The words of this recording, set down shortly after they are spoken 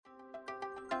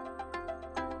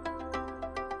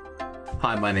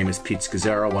Hi, my name is Pete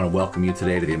Scazzaro. I want to welcome you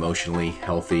today to the Emotionally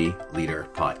Healthy Leader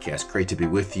Podcast. Great to be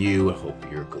with you. I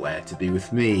hope you're glad to be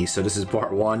with me. So this is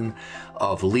part one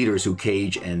of Leaders Who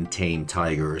Cage and Tame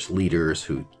Tigers. Leaders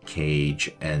Who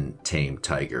Cage and Tame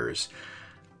Tigers.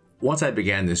 Once I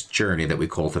began this journey that we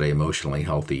call today Emotionally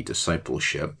Healthy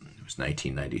Discipleship, it was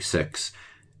 1996,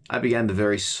 I began the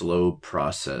very slow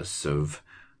process of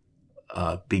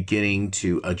beginning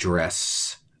to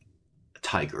address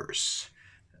tigers,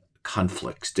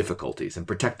 conflicts, difficulties, and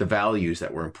protect the values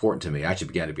that were important to me. I actually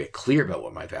began to get clear about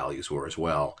what my values were as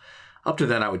well. Up to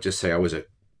then, I would just say I was a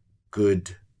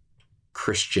good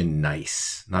Christian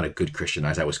nice. Not a good Christian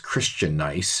nice. I was Christian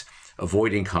nice,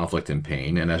 avoiding conflict and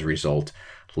pain, and as a result,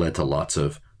 led to lots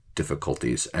of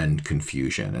difficulties and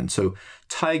confusion. And so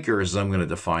tigers, as I'm going to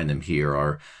define them here,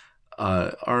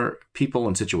 are people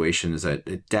in situations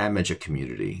that damage a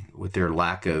community with their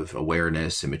lack of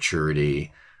awareness,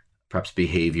 immaturity, perhaps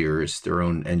behaviors, their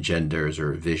own agendas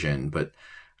or vision. But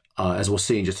as we'll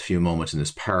see in just a few moments in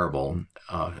this parable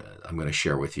I'm going to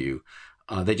share with you,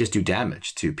 they just do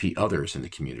damage to others in the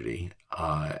community.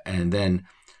 And then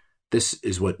this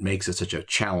is what makes it such a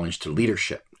challenge to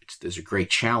leadership. There's a great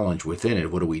challenge within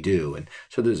it. What do we do? And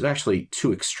so there's actually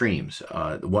two extremes.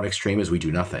 One extreme is we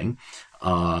do nothing.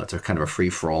 It's a kind of a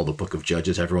free-for-all, the book of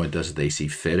Judges. Everyone does as they see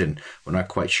fit, and we're not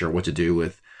quite sure what to do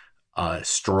with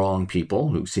strong people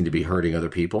who seem to be hurting other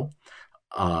people,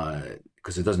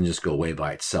 because it doesn't just go away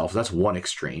by itself. That's one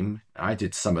extreme. I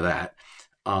did some of that.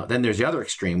 Then there's the other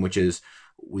extreme, which is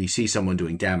we see someone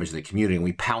doing damage in the community and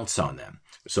we pounce on them.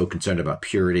 We're so concerned about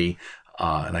purity.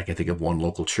 And I can think of one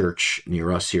local church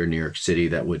near us here in New York City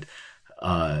that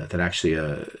actually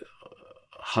a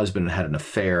husband had an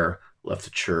affair, left the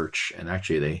church, and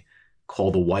actually they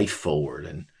called the wife forward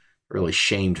and really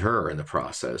shamed her in the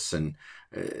process. And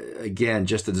again,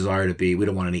 just the desire to we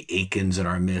don't want any Achans in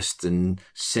our midst and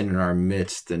sin in our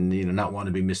midst, and not want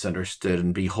to be misunderstood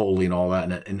and be holy and all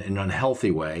that in an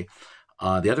unhealthy way.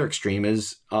 The other extreme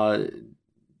is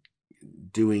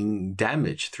doing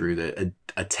damage through the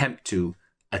attempt to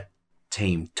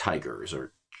tame tigers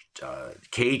or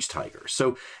cage tigers.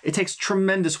 So it takes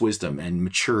tremendous wisdom and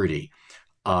maturity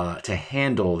to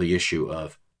handle the issue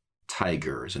of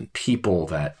tigers and people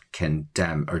that can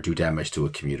do damage to a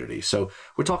community. So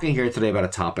we're talking here today about a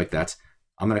topic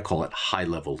I'm going to call it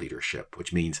high-level leadership,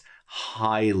 which means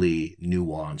highly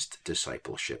nuanced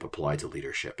discipleship applied to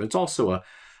leadership. And it's also a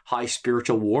high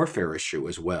spiritual warfare issue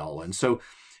as well. And so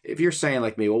if you're saying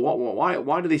like me, well,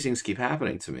 why do these things keep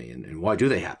happening to me? And why do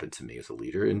they happen to me as a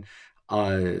leader? And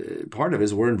part of it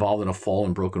is we're involved in a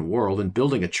fallen, broken world, and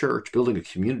building a church, building a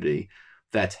community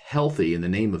that's healthy in the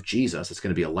name of Jesus. It's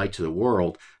going to be a light to the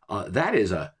world.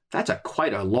 That's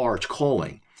quite a large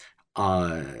calling.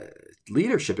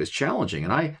 Leadership is challenging.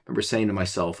 And I remember saying to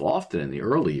myself often in the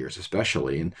early years,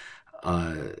 especially, and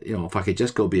if I could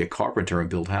just go be a carpenter and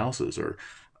build houses, or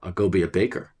go be a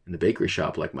baker in the bakery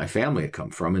shop like my family had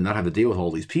come from, and not have to deal with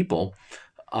all these people,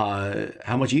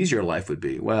 how much easier life would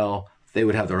be. Well, they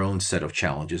would have their own set of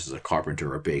challenges as a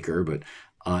carpenter or baker, but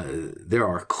there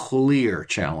are clear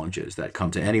challenges that come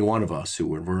to any one of us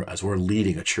as we're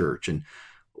leading a church. And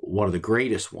one of the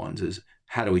greatest ones is,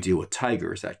 how do we deal with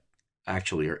tigers that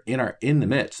actually are in the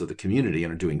midst of the community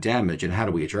and are doing damage, and how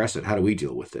do we address it? How do we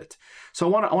deal with it? So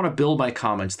I want to build my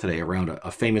comments today around a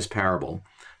famous parable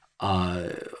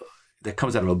that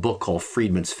comes out of a book called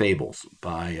Friedman's Fables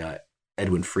by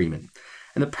Edwin Friedman.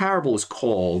 And the parable is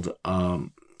called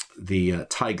the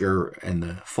Tiger and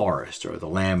the Forest, or the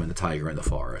Lamb and the Tiger and the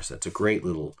Forest. That's a great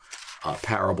little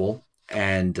parable.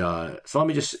 And so let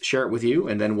me just share it with you,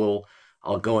 and then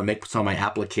I'll go and make some of my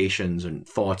applications and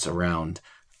thoughts around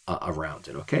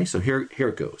it. Okay, so here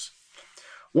it goes.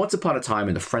 Once upon a time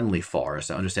in the friendly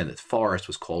forest, I understand that forest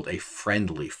was called a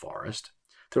friendly forest,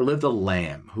 there lived a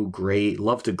lamb who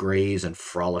loved to graze and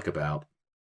frolic about.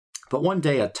 But one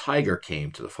day a tiger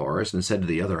came to the forest and said to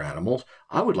the other animals,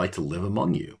 "I would like to live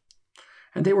among you."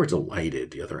 And they were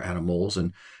delighted, the other animals,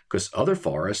 and because other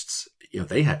forests,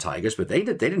 they had tigers, but they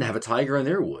didn't have a tiger in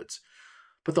their woods.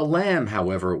 But the lamb,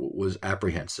 however, was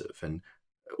apprehensive, and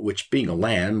which, being a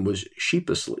lamb, was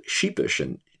sheepish.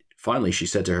 And finally, she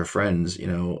said to her friends,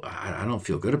 I don't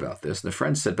feel good about this. And the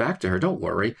friends said back to her, "Don't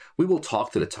worry, we will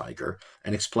talk to the tiger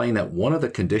and explain that one of the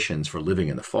conditions for living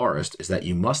in the forest is that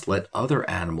you must let other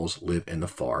animals live in the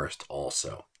forest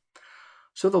also."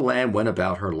 So the lamb went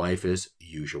about her life as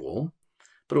usual.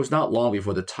 But it was not long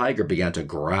before the tiger began to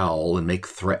growl and make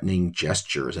threatening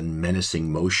gestures and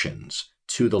menacing motions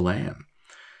to the lamb.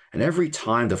 And every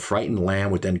time the frightened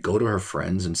lamb would then go to her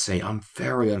friends and say, "I'm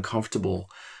very uncomfortable,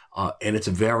 and it's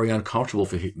very uncomfortable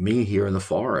for me here in the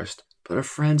forest." But her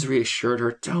friends reassured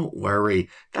her, don't worry,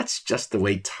 that's just the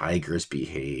way tigers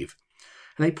behave.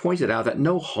 And they pointed out that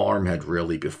no harm had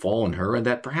really befallen her and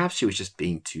that perhaps she was just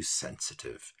being too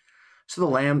sensitive. So the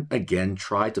lamb again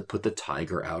tried to put the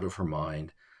tiger out of her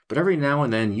mind. But every now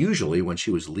and then, usually when she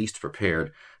was least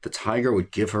prepared, the tiger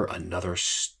would give her another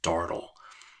startle.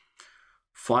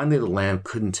 Finally, the lamb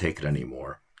couldn't take it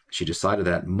anymore. She decided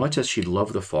that, much as she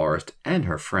loved the forest and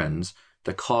her friends,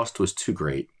 the cost was too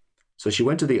great. So she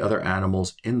went to the other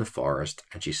animals in the forest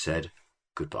and she said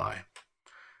goodbye.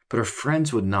 But her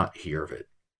friends would not hear of it.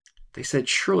 They said,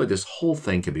 surely this whole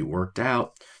thing can be worked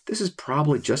out. This is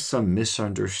probably just some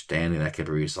misunderstanding that can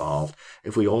be resolved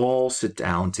if we all sit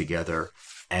down together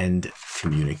and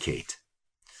communicate.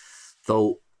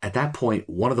 Though at that point,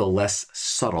 one of the less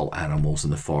subtle animals in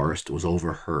the forest was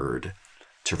overheard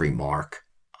to remark,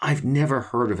 I've never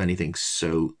heard of anything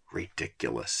so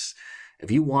ridiculous.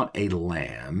 If you want a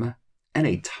lamb and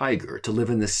a tiger to live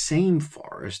in the same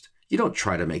forest, you don't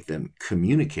try to make them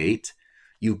communicate.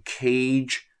 You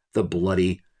cage the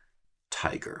bloody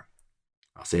tiger.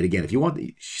 I'll say it again.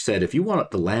 She said, if you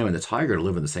want the lamb and the tiger to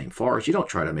live in the same forest, you don't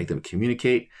try to make them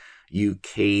communicate. You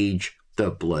cage the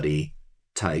bloody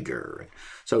tiger.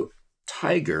 So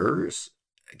tigers,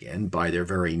 again, by their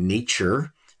very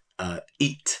nature,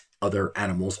 eat other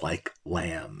animals like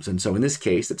lambs. And so in this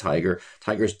case, the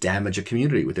tigers damage a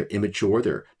community with their immature,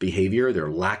 their behavior, their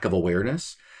lack of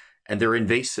awareness, and they're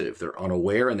invasive. They're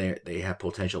unaware, and they have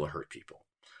potential to hurt people.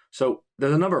 So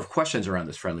there's a number of questions around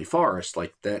this friendly forest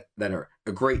like that are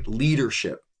a great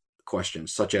leadership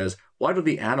questions, such as, why do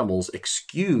the animals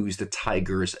excuse the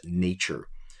tiger's nature?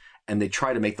 And they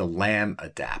try to make the lamb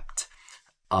adapt.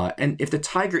 And if the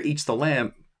tiger eats the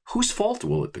lamb, whose fault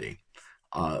will it be?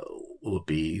 Will it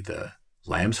be the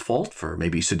lamb's fault for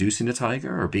maybe seducing the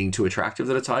tiger or being too attractive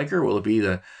to the tiger? Will it be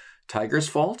the tiger's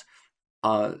fault?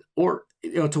 Or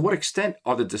to what extent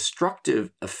are the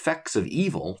destructive effects of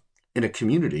evil in a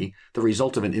community the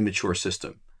result of an immature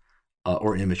system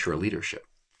or immature leadership?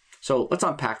 So let's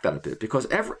unpack that a bit, because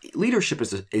leadership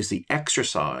is the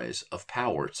exercise of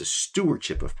power. It's a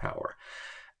stewardship of power.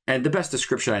 And the best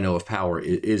description I know of power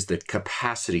is the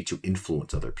capacity to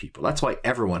influence other people. That's why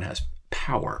everyone has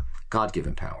power,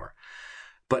 God-given power.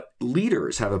 But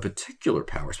leaders have a particular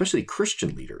power, especially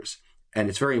Christian leaders. And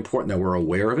it's very important that we're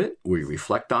aware of it, we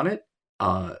reflect on it,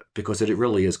 because it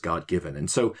really is God-given.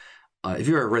 And so if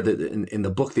you ever read in the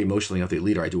book, The Emotionally Healthy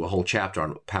Leader, I do a whole chapter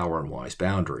on power and wise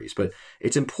boundaries. But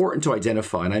it's important to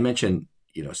identify, and I mentioned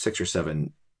 6 or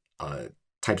 7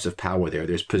 types of power there.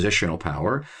 There's positional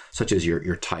power, such as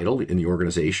your title in the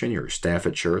organization, your staff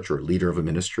at church, or leader of a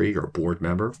ministry, or a board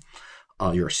member,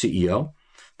 you're a CEO.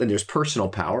 Then there's personal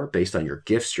power based on your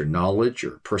gifts, your knowledge,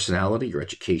 your personality, your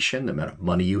education, the amount of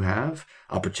money you have,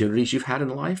 opportunities you've had in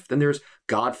life. Then there's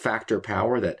God factor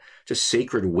power, that just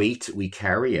sacred weight we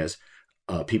carry as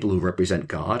people who represent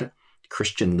God,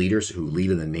 Christian leaders who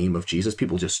lead in the name of Jesus.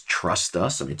 People just trust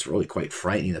us. I mean, it's really quite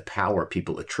frightening, the power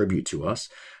people attribute to us.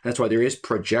 And that's why there is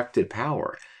projected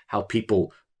power, how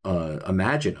people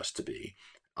imagine us to be.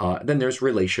 Then there's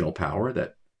relational power,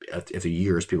 that if the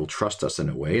years people trust us in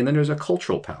a way. And then there's a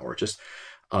cultural power. Just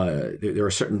there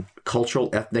are certain cultural,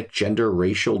 ethnic, gender,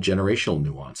 racial, generational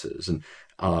nuances.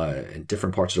 And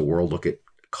different parts of the world look at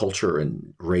culture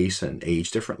and race and age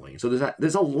differently. So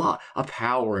there's a lot of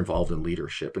power involved in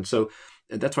leadership. And so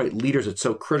that's why leaders, it's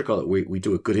so critical that we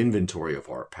do a good inventory of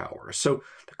our power. So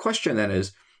the question then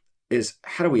is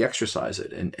how do we exercise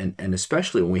it? And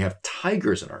especially when we have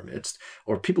tigers in our midst,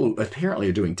 or people who apparently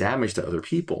are doing damage to other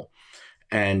people.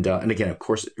 And again, of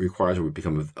course, it requires we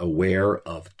become aware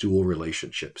of dual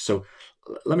relationships. So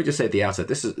let me just say at the outset,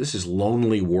 this is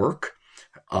lonely work.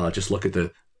 Just look at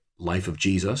the life of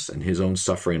Jesus and his own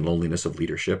suffering and loneliness of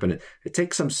leadership. And it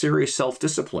takes some serious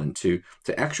self-discipline to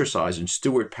exercise and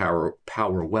steward power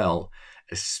well,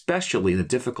 especially in the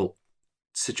difficult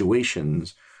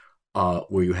situations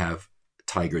where you have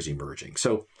tigers emerging.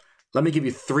 So let me give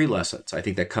you 3 lessons, I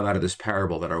think, that come out of this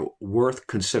parable that are worth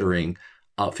considering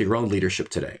for your own leadership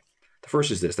today. The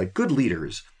first is this, that good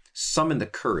leaders summon the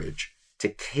courage to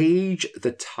cage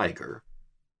the tiger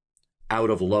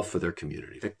out of love for their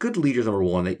community. The good leaders, number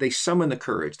one, they summon the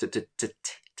courage to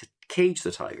cage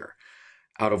the tiger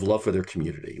out of love for their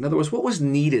community. In other words, what was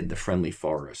needed in the friendly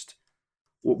forest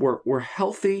were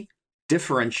healthy,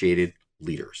 differentiated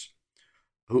leaders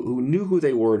who knew who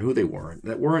they were and who they weren't,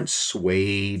 that weren't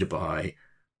swayed by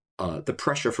the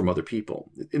pressure from other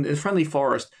people. In the friendly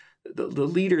forest, the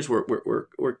leaders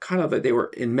were kind of, they were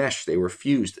enmeshed, they were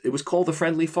fused. It was called the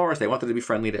friendly forest. They wanted to be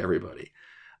friendly to everybody.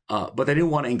 But they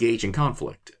didn't want to engage in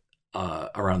conflict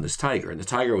around this tiger. And the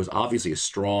tiger was obviously a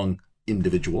strong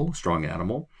individual, strong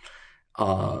animal.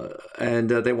 And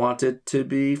they wanted to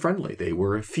be friendly. They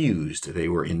were fused. They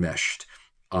were enmeshed.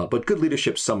 But good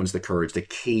leadership summons the courage to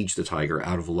cage the tiger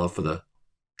out of love for the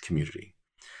community.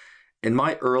 In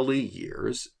my early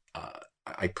years,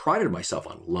 I prided myself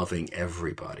on loving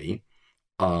everybody,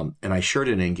 and I sure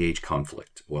didn't engage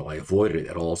conflict. Well, I avoided it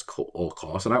at all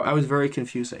costs, and I was very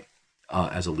confusing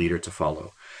as a leader to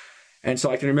follow. And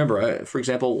so I can remember, for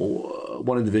example,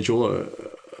 one individual,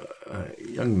 a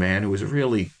young man who was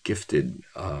really gifted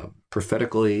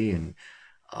prophetically, and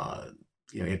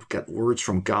he had got words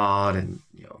from God, and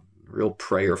real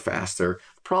prayer, faster.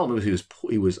 The problem was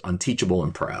he was unteachable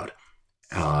and proud,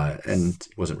 and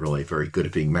wasn't really very good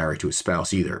at being married to his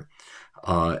spouse either.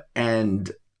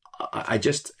 And I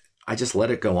just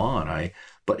let it go on.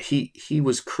 But he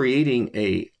was creating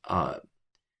a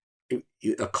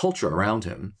culture around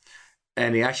him,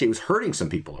 and he actually was hurting some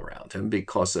people around him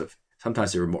because of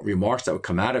sometimes the remarks that would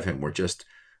come out of him were just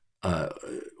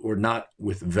were not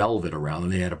with velvet around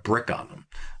them. They had a brick on them,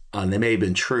 and they may have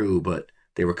been true, but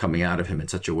they were coming out of him in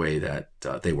such a way that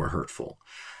they were hurtful.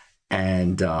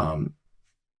 And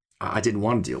I didn't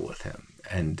want to deal with him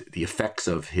and the effects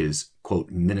of his, quote,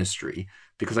 ministry,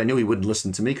 because I knew he wouldn't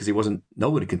listen to me because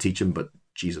nobody could teach him but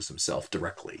Jesus himself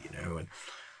directly, And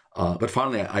but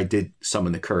finally, I did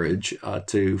summon the courage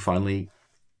to finally,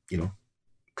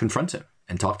 confront him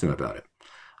and talk to him about it.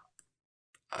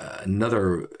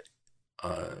 Another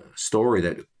story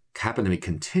that happened to me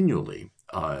continually,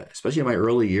 especially in my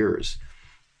early years,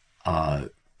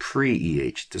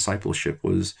 pre-EH discipleship,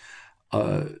 was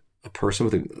a person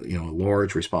with a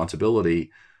large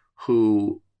responsibility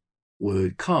who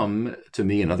would come to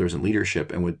me and others in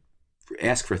leadership and would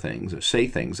ask for things or say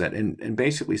things that, and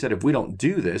basically said, if we don't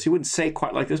do this, he wouldn't say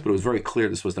quite like this, but it was very clear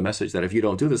this was the message, that if you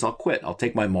don't do this, I'll quit. I'll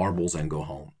take my marbles and go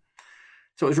home.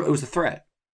 So it was a threat,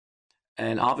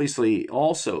 and obviously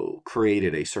also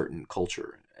created a certain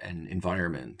culture and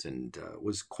environment, and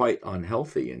was quite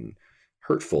unhealthy and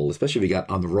hurtful, especially if he got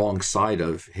on the wrong side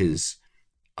of his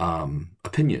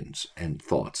opinions and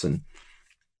thoughts. And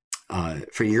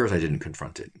for years I didn't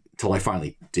confront it until I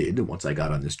finally did, once I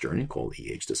got on this journey called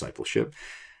EH discipleship.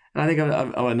 And I think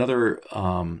of another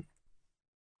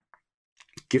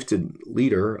gifted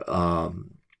leader,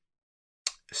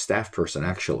 staff person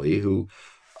actually, who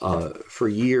for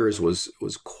years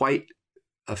was quite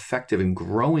effective in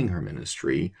growing her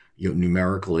ministry,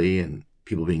 numerically, and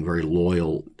people being very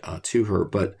loyal to her,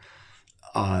 but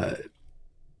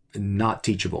not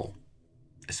teachable.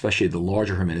 Especially the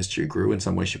larger her ministry grew, in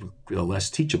some ways, the less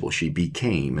teachable she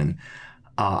became. And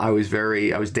I was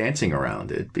dancing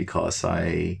around it because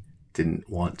I didn't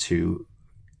want to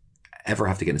ever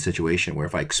have to get in a situation where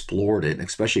if I explored it, and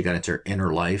especially got into her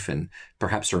inner life and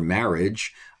perhaps her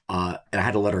marriage, and I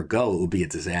had to let her go, it would be a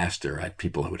disaster. I had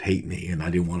people who would hate me, and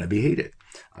I didn't want to be hated.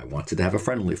 I wanted to have a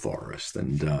friendly forest,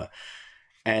 and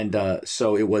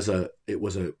so it was a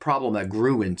problem that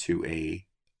grew into a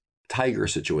tiger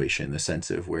situation, in the sense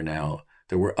of where now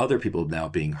there were other people now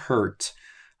being hurt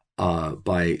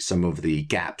by some of the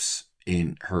gaps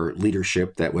in her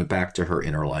leadership that went back to her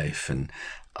inner life. And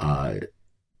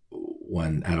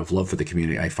when, out of love for the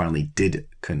community, I finally did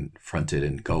confront it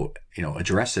and go,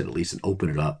 address it at least and open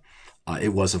it up.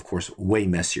 It was, of course, way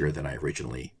messier than I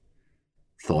originally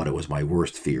thought. It was my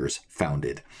worst fears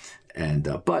founded. And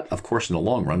but of course, in the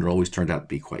long run, it always turned out to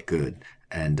be quite good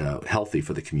and healthy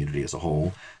for the community as a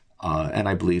whole. And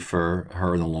I believe for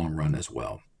her in the long run as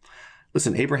well.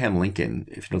 Listen, Abraham Lincoln,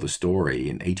 if you know the story,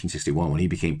 in 1861, when he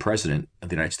became president of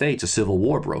the United States, a civil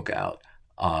war broke out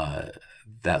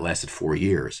that lasted 4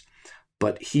 years.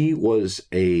 But he was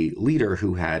a leader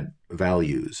who had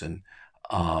values, and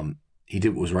he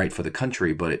did what was right for the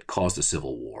country, but it caused a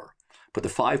civil war. But the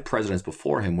 5 presidents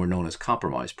before him were known as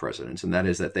compromise presidents, and that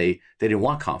is that they didn't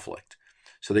want conflict.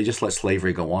 So they just let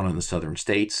slavery go on in the southern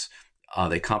states.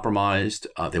 They compromised.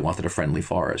 They wanted a friendly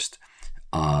forest.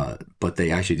 But they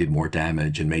actually did more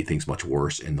damage and made things much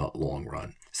worse in the long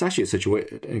run. It's actually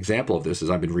an example of this,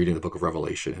 as I've been reading the book of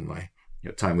Revelation in my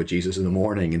time with Jesus in the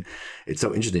morning. And it's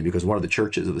so interesting because one of the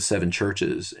churches of the 7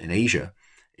 churches in Asia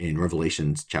in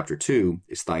Revelation chapter 2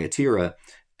 is Thyatira.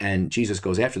 And Jesus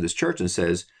goes after this church and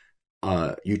says,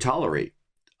 you tolerate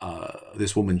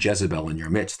this woman Jezebel in your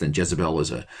midst. And Jezebel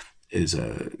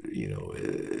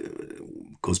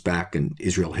goes back in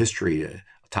Israel history, a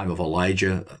time of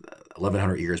Elijah,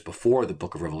 1,100 years before the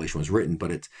book of Revelation was written.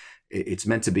 But it's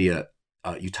meant to be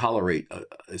you tolerate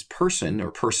this person or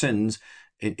persons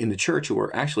in the church who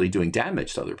are actually doing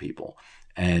damage to other people.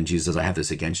 And Jesus says, I have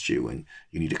this against you, and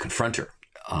you need to confront her.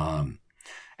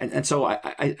 And so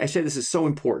I say this is so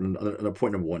important on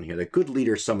point number one here, that good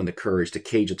leaders summon the courage to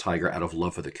cage a tiger out of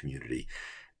love for the community.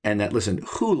 And that, listen,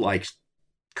 who likes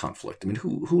conflict? I mean,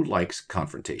 who likes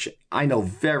confrontation? I know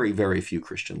very, very few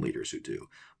Christian leaders who do.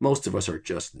 Most of us are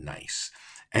just nice.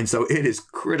 And so it is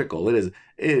critical. It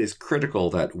is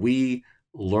critical that we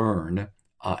learn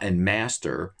and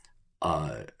master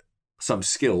some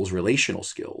skills, relational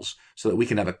skills, so that we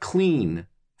can have a clean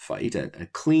fight and a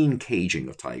clean caging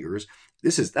of tigers.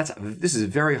 This is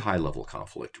very high level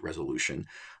conflict resolution,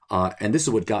 and this is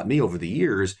what got me over the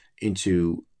years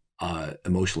into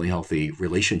emotionally healthy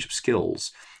relationship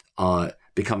skills,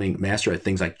 becoming master at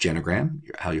things like genogram,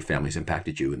 how your family's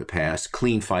impacted you in the past,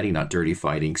 clean fighting, not dirty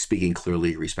fighting, speaking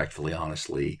clearly, respectfully,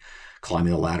 honestly,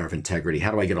 climbing the ladder of integrity.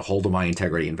 How do I get a hold of my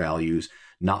integrity and values?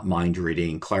 Not mind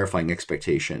reading, clarifying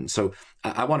expectations. So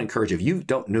I want to encourage, if you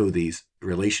don't know these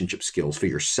relationship skills for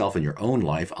yourself in your own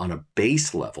life on a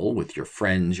base level with your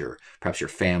friends, perhaps your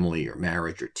family, your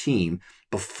marriage, your team,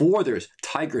 before there's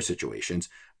tiger situations,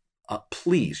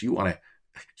 please, you want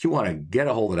to get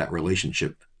a hold of that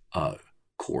relationship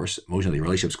course, emotionally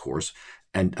relationships course,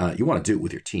 and you want to do it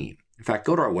with your team. In fact,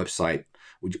 go to our website.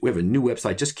 We have a new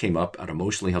website, just came up at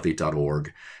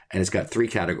emotionallyhealthy.org, and it's got 3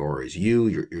 categories: you,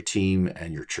 your team,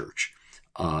 and your church.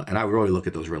 And I really look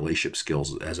at those relationship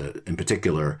skills in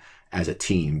particular as a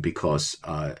team, because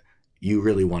you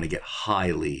really want to get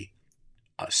highly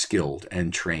skilled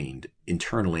and trained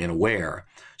internally and aware,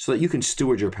 so that you can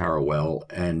steward your power well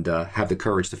and have the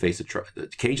courage to face the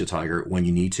cage a tiger when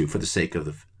you need to, for the sake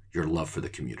of your love for the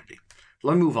community.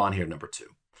 Let me move on here. Number 2.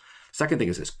 Second thing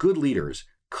is this: good leaders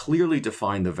clearly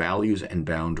define the values and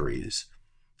boundaries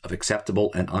of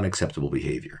acceptable and unacceptable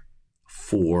behavior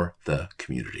for the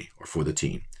community or for the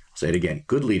team. I'll say it again.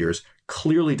 Good leaders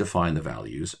clearly define the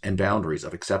values and boundaries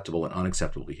of acceptable and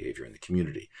unacceptable behavior in the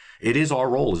community. It is our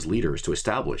role as leaders to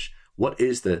establish what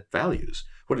is the values,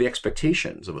 what are the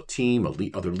expectations of a team, of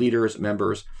other leaders,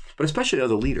 members, but especially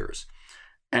other leaders,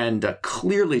 and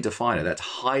clearly define it. That's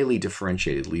highly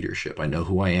differentiated leadership. I know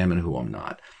who I am and who I'm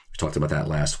not. We talked about that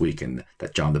last week in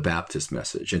that John the Baptist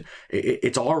message. And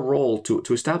it's our role to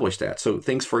establish that. So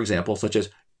things, for example, such as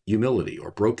humility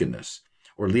or brokenness,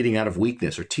 or leading out of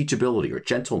weakness, or teachability, or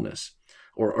gentleness,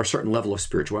 or a certain level of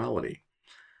spirituality.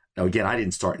 Now, again, I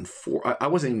didn't start in 4. I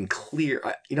wasn't even clear.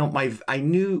 I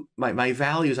knew my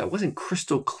values. I wasn't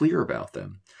crystal clear about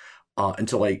them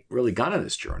until I really got on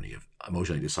this journey of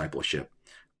emotional discipleship.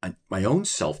 My own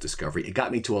self-discovery, it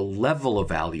got me to a level of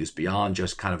values beyond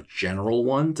just kind of general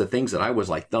ones, to things that I was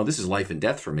like, no, this is life and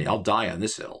death for me. I'll die on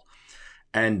this hill.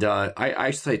 And I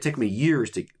say it took me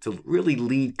years to really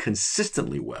lead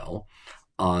consistently well,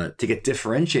 to get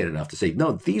differentiated enough to say,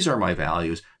 no, these are my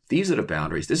values. These are the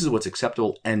boundaries. This is what's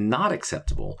acceptable and not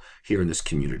acceptable here in this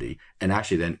community, and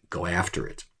actually then go after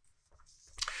it.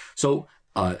 So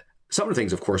some of the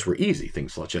things, of course, were easy.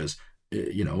 Things such as,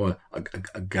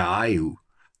 a guy who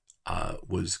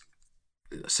was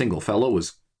a single fellow,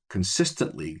 was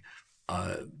consistently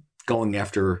going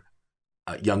after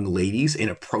young ladies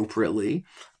inappropriately.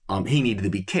 He needed to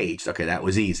be caged. Okay, that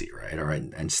was easy, right? All right,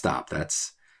 and stop.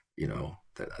 That's,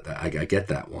 I get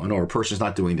that one. Or a person's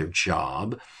not doing their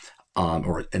job,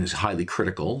 and is highly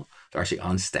critical. They're actually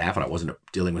on staff, and I wasn't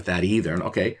dealing with that either. And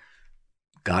okay,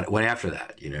 went after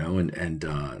that, and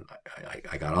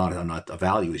I got on it. I'm not, a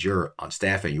value is you're on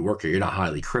staff and you work here. You're not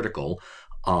highly critical.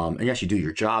 And yes, you do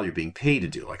your job. You're being paid to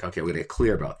do. Like, okay, we're going to get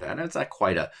clear about that. And that's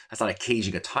not a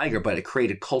caging a tiger, but it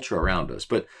created culture around us.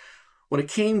 But when it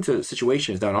came to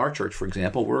situations down our church, for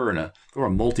example, we're a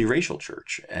multiracial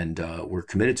church, and we're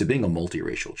committed to being a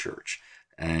multiracial church.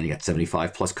 And you got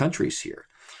 75 plus countries here.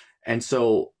 And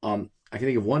so I can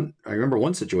think of one. I remember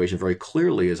one situation very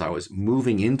clearly as I was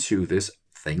moving into this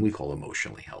thing we call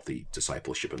emotionally healthy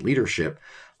discipleship and leadership,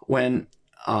 when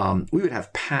we would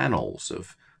have panels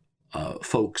of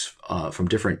folks from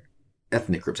different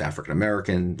ethnic groups: African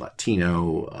American,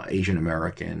 Latino, Asian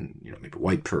American, maybe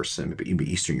white person,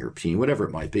 maybe Eastern European, whatever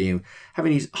it might be, and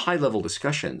having these high level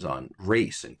discussions on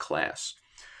race and class.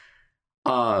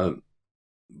 But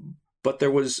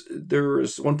there was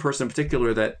one person in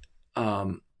particular that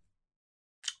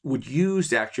would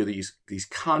use actually these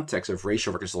contexts of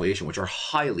racial reconciliation, which are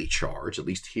highly charged, at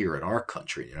least here in our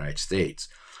country, the United States.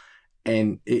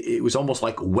 And it was almost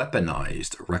like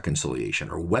weaponized reconciliation,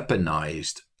 or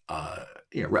weaponized,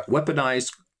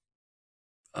 weaponized,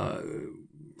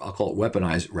 I'll call it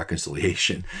weaponized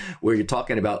reconciliation, where you're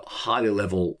talking about high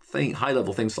level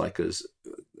things like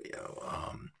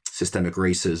systemic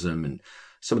racism and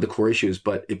some of the core issues,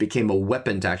 but it became a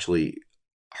weapon to actually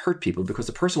hurt people because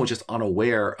the person was just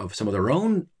unaware of some of their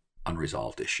own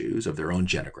unresolved issues, of their own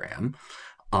genogram.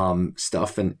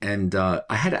 stuff, and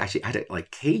I had to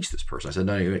like cage this person. I said,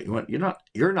 no,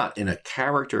 you're not in a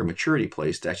character maturity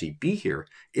place to actually be here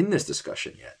in this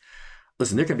discussion yet.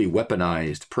 Listen, there can be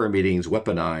weaponized prayer meetings,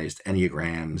 weaponized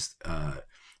enneagrams,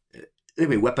 there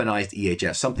can be weaponized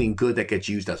EHS, something good that gets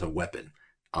used as a weapon.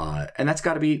 And that's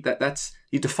got to be that's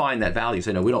you define that value.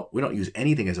 Say, no, we don't use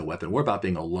anything as a weapon. We're about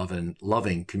being a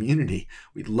loving community.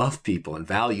 We love people and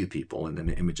value people in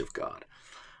the image of God.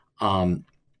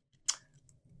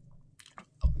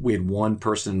 We had one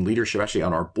person in leadership actually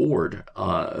on our board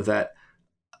that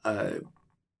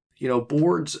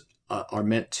boards are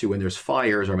meant to, when there's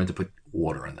fires, are meant to put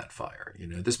water on that fire.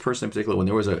 This person in particular, when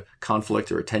there was a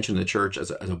conflict or a tension in the church,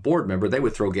 as a board member, they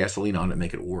would throw gasoline on it and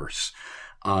make it worse.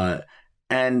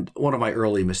 And one of my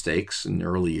early mistakes in the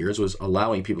early years was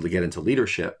allowing people to get into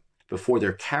leadership before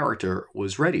their character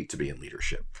was ready to be in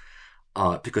leadership,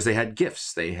 because they had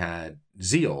gifts, they had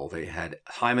zeal, they had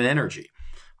time and energy.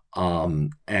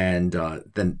 And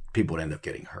then people would end up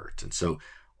getting hurt. And so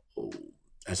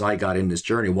as I got in this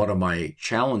journey, one of my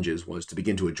challenges was to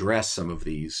begin to address some of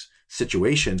these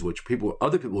situations which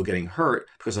other people were getting hurt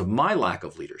because of my lack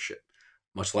of leadership.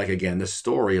 Much like, again, this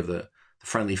story of the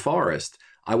friendly forest,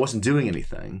 I wasn't doing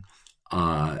anything,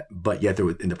 but yet there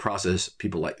were, in the process,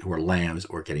 people who were lambs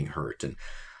were getting hurt. And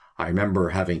I remember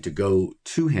having to go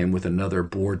to him with another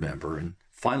board member and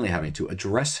finally having to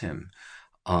address him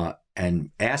and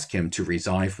ask him to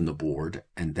resign from the board,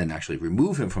 and then actually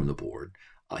remove him from the board.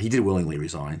 He did willingly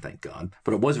resign, thank God,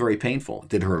 but it was very painful. It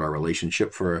did hurt our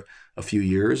relationship for a few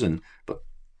years, but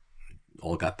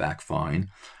all got back fine.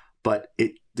 But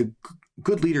the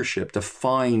good leadership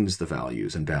defines the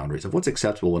values and boundaries of what's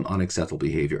acceptable and unacceptable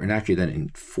behavior, and actually then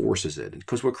enforces it,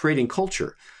 because we're creating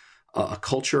culture, a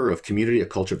culture of community, a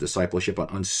culture of discipleship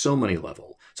on so many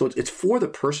levels. So it's for the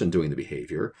person doing the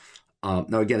behavior.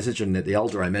 Now, again, it's interesting that the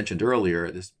elder I mentioned earlier,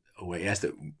 I asked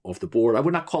it off the board. I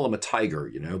would not call him a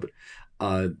tiger, but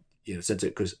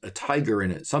because a tiger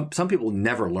in it, some people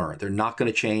never learn. They're not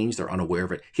going to change. They're unaware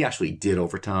of it. He actually did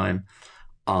over time,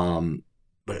 but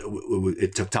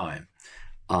it took time.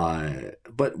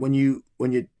 But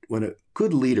when a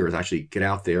good leader is actually get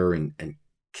out there and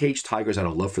cage tigers out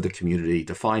of love for the community,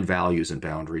 define values and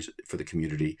boundaries for the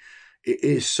community, it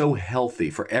is so healthy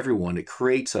for everyone. It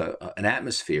creates an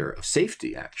atmosphere of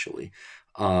safety, actually,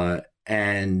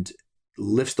 and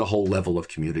lifts the whole level of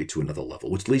community to another level,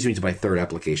 which leads me to my third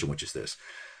application, which is this.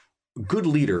 Good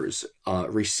leaders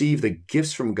receive the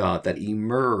gifts from God that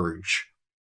emerge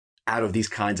out of these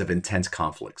kinds of intense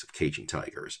conflicts of caging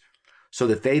tigers, so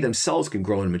that they themselves can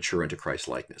grow and mature into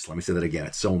Christ-likeness. Let me say that again.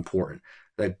 It's so important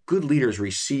that good leaders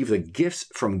receive the gifts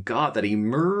from God that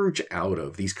emerge out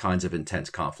of these kinds of intense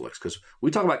conflicts. Because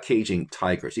we talk about caging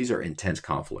tigers. These are intense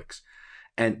conflicts.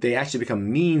 And they actually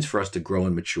become means for us to grow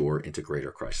and mature into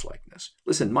greater Christ-likeness.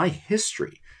 Listen, my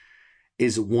history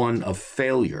is one of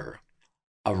failure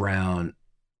around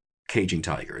caging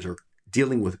tigers, or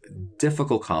dealing with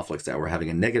difficult conflicts that were having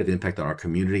a negative impact on our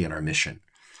community and our mission.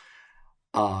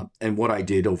 And what I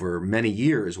did over many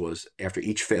years was, after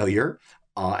each failure,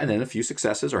 and then a few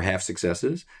successes or half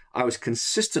successes, I was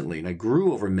consistently, and I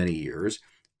grew over many years,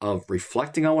 of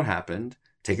reflecting on what happened,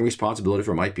 taking responsibility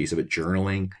for my piece of it,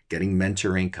 journaling, getting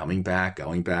mentoring, coming back,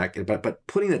 going back, but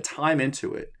putting the time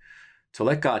into it to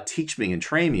let God teach me and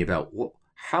train me about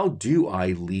how do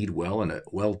I lead well in a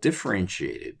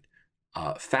well-differentiated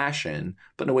fashion,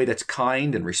 but in a way that's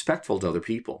kind and respectful to other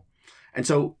people. And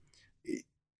so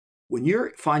when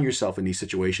you find yourself in these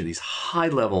situations, these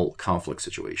high-level conflict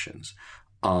situations,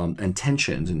 and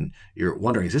tensions, and you're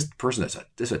wondering, is this person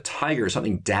this a tiger,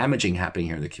 something damaging happening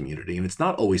here in the community? And it's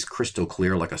not always crystal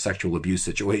clear, like a sexual abuse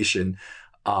situation,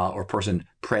 or a person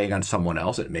preying on someone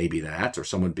else. It may be that, or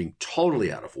someone being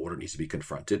totally out of order needs to be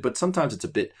confronted. But sometimes it's a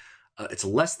bit, it's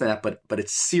less than that, but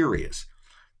it's serious.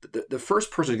 The first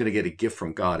person who's going to get a gift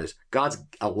from God is God's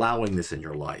allowing this in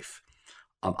your life.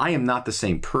 I am not the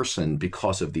same person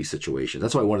because of these situations.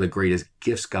 That's why one of the greatest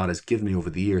gifts God has given me over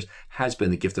the years has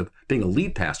been the gift of being a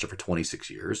lead pastor for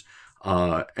 26 years.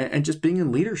 And just being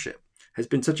in leadership has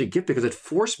been such a gift, because it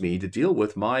forced me to deal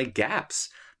with my gaps,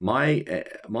 do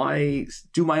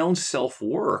my own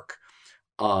self-work,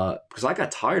 because I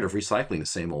got tired of recycling the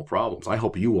same old problems. I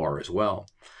hope you are as well.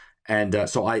 And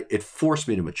so it forced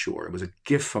me to mature. It was a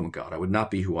gift from God. I would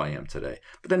not be who I am today.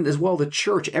 But then as well, the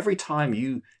church, every time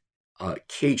you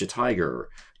cage a tiger,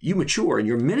 you mature and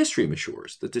your ministry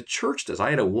matures. That the church does.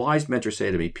 I had a wise mentor say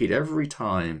to me, Pete, every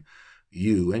time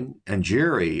you and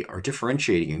Jerry are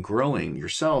differentiating and growing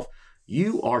yourself,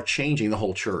 you are changing the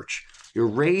whole church. You're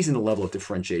raising the level of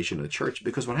differentiation in the church,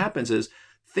 because what happens is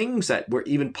things that were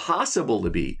even possible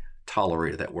to be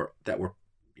tolerated, that were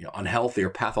unhealthy or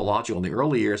pathological in the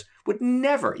early years would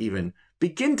never even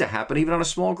begin to happen, even on a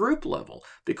small group level,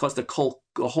 because the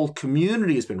whole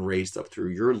community has been raised up through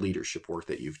your leadership work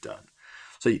that you've done.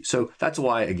 So that's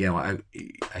why, again,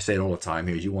 I say it all the time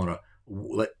here, you want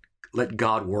to let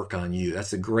God work on you.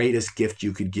 That's the greatest gift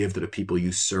you could give to the people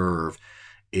you serve,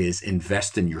 is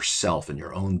invest in yourself and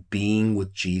your own being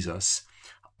with Jesus,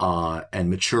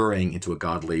 and maturing into a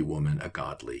godly woman, a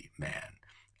godly man.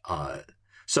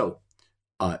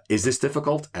 Is this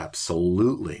difficult?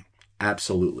 Absolutely.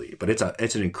 Absolutely. But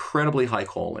it's an incredibly high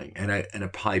calling and a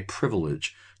high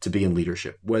privilege to be in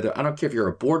leadership. Whether, I don't care if you're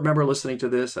a board member listening to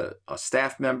this, a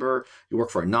staff member, you work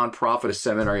for a nonprofit, a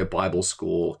seminary, a Bible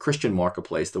school, Christian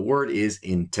marketplace, the word is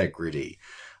integrity.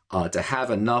 To have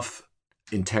enough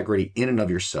integrity in and of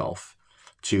yourself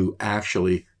to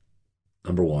actually,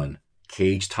 number one,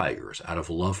 cage tigers out of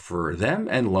love for them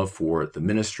and love for the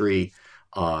ministry.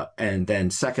 And then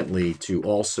secondly,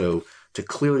 to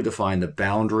clearly define the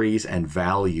boundaries and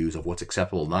values of what's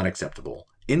acceptable, not acceptable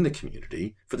in the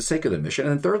community for the sake of the mission.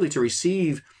 And then thirdly, to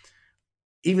receive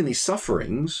even these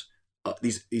sufferings,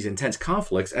 these intense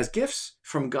conflicts as gifts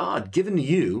from God given to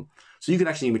you, so you can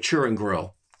actually mature and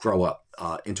grow up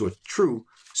into a true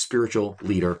spiritual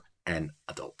leader and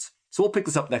adult. So we'll pick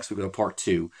this up next week with part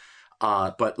 2.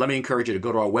 But let me encourage you to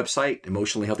go to our website,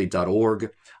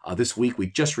 emotionallyhealthy.org. This week, we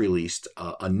just released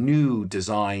a new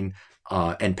design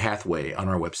and pathway on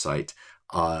our website.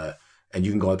 And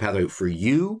you can go on the pathway for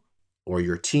you or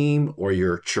your team or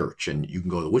your church. And you can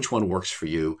go to which one works for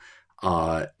you.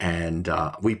 And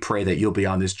we pray that you'll be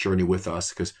on this journey with us,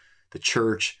 because the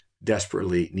church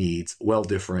desperately needs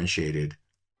well-differentiated,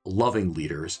 loving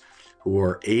leaders who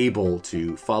are able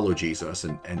to follow Jesus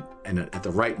and at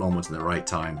the right moments and the right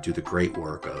time do the great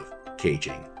work of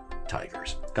caging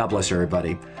tigers. God bless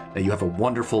everybody. May you have a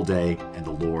wonderful day, and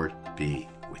the Lord be